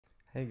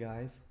Hey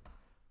guys,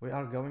 we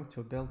are going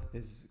to build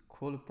this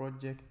cool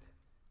project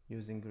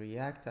using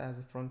React as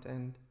a front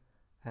end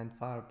and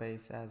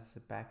Firebase as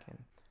a backend.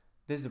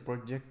 This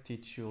project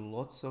teaches you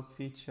lots of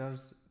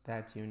features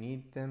that you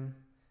need them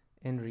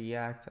in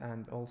React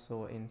and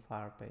also in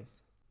Firebase.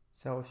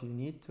 So if you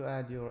need to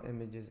add your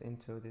images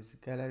into this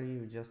gallery,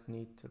 you just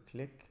need to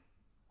click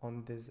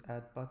on this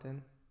add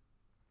button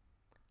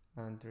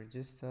and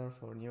register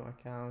for new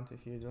account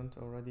if you don't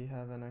already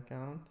have an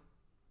account.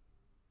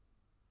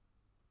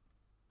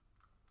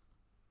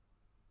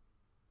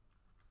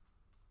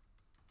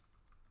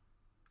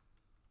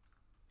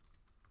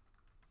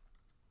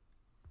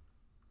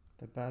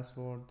 The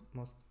password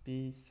must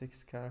be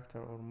 6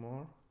 characters or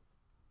more.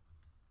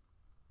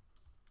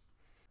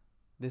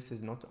 This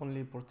is not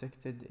only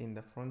protected in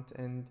the front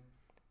end,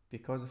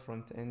 because the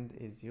front end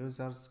is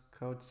user's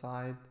code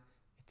side,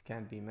 it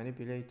can be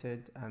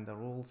manipulated and the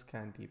rules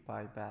can be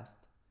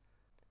bypassed.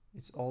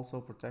 It's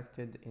also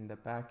protected in the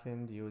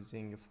backend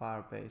using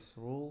Firebase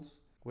rules.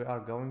 We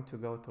are going to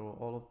go through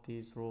all of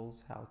these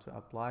rules, how to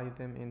apply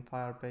them in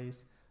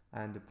Firebase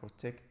and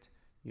protect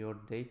your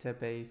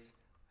database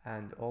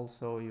and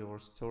also your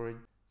storage,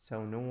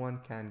 so no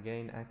one can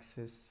gain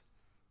access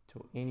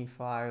to any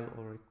file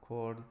or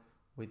record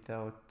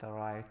without the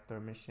right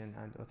permission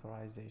and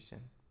authorization.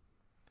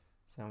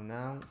 So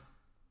now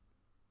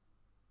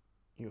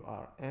you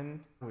are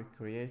in. We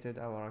created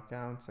our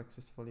account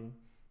successfully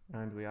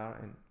and we are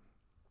in.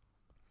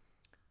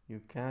 You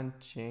can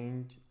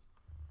change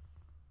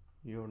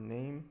your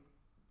name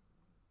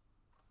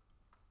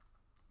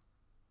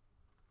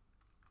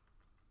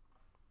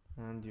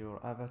and your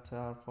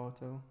avatar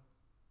photo.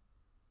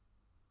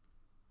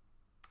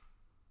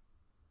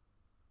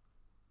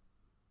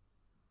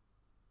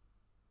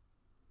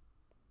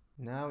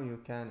 Now you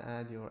can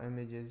add your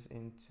images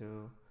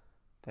into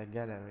the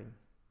gallery.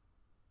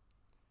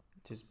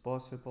 It is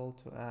possible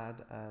to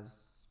add as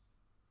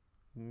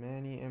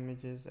many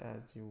images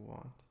as you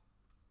want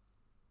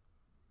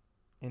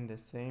in the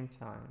same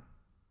time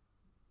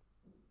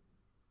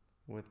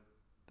with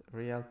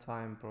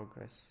real-time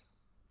progress.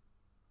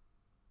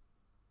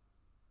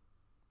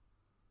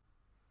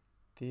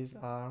 These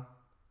are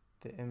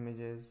the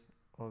images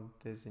of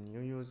this new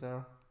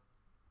user.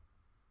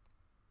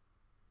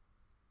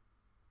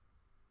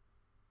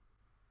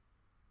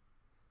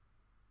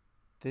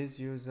 This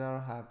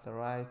user have the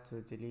right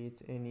to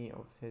delete any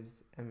of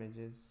his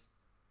images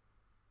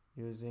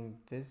using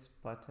this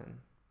button,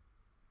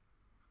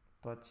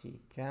 but he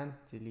can't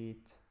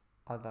delete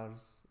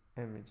others'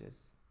 images.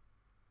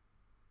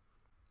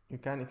 You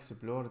can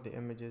explore the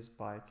images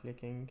by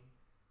clicking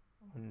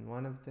on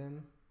one of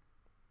them.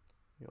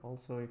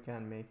 You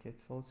can make it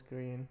full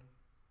screen.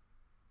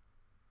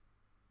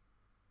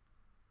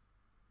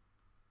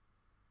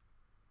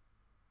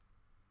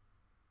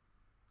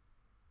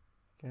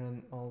 You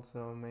can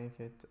also make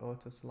it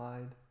auto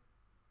slide.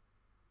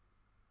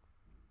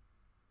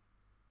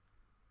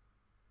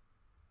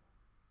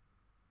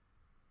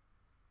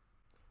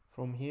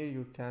 From here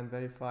you can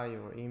verify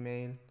your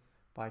email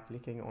by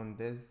clicking on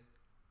this,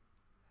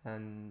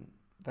 and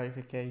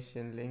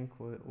verification link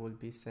will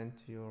be sent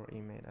to your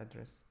email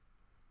address.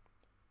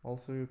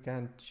 Also you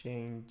can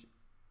change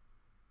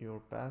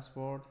your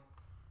password,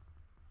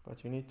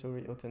 but you need to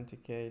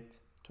re-authenticate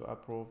to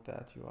approve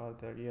that you are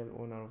the real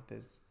owner of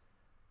this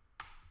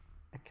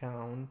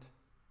account,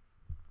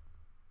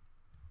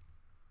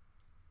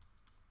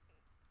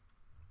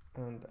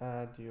 and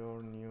add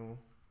your new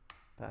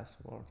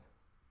password.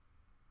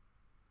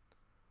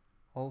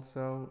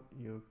 Also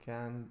you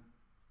can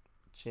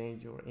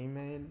change your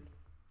email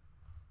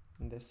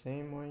in the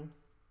same way.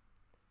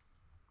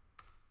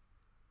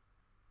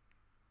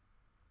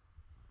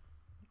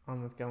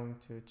 I'm not going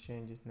to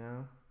change it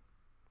now.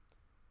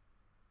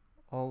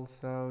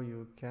 Also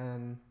you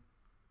can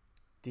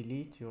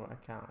delete your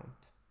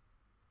account.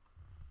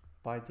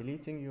 By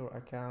deleting your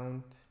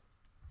account,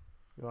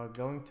 you are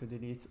going to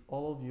delete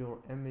all of your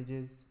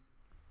images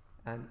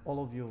and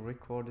all of your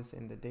records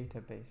in the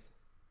database.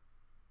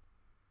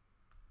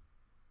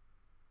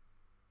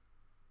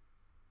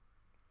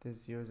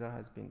 This user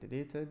has been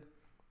deleted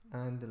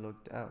and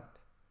logged out.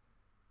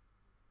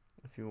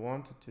 If you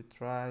wanted to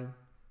try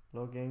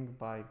logging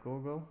by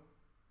Google,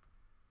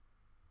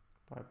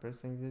 by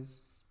pressing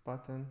this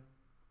button,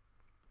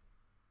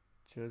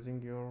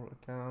 choosing your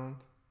account,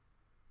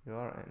 you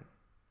are in.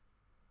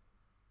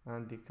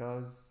 And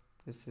because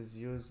this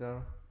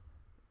user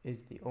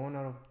is the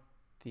owner of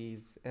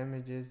these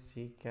images,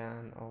 he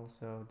can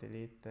also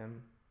delete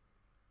them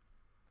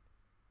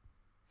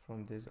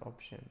from this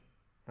option,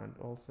 and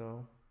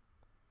also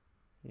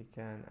he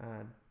can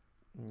add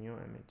new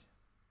image.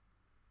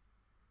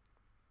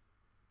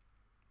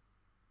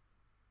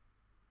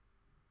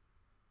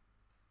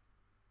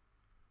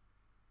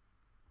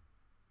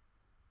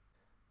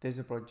 This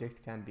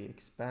project can be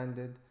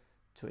expanded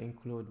to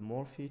include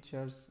more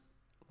features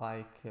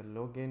like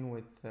login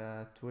with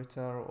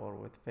Twitter or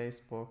with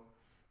Facebook,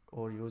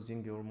 or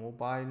using your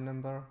mobile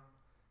number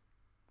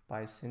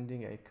by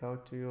sending a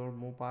code to your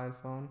mobile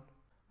phone.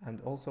 And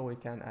also we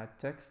can add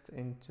text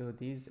into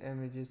these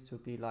images to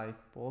be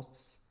like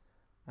posts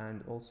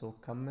and also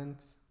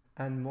comments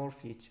and more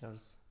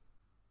features.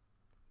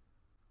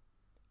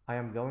 I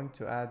am going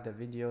to add the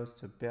videos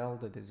to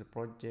build this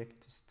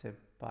project step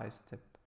by step.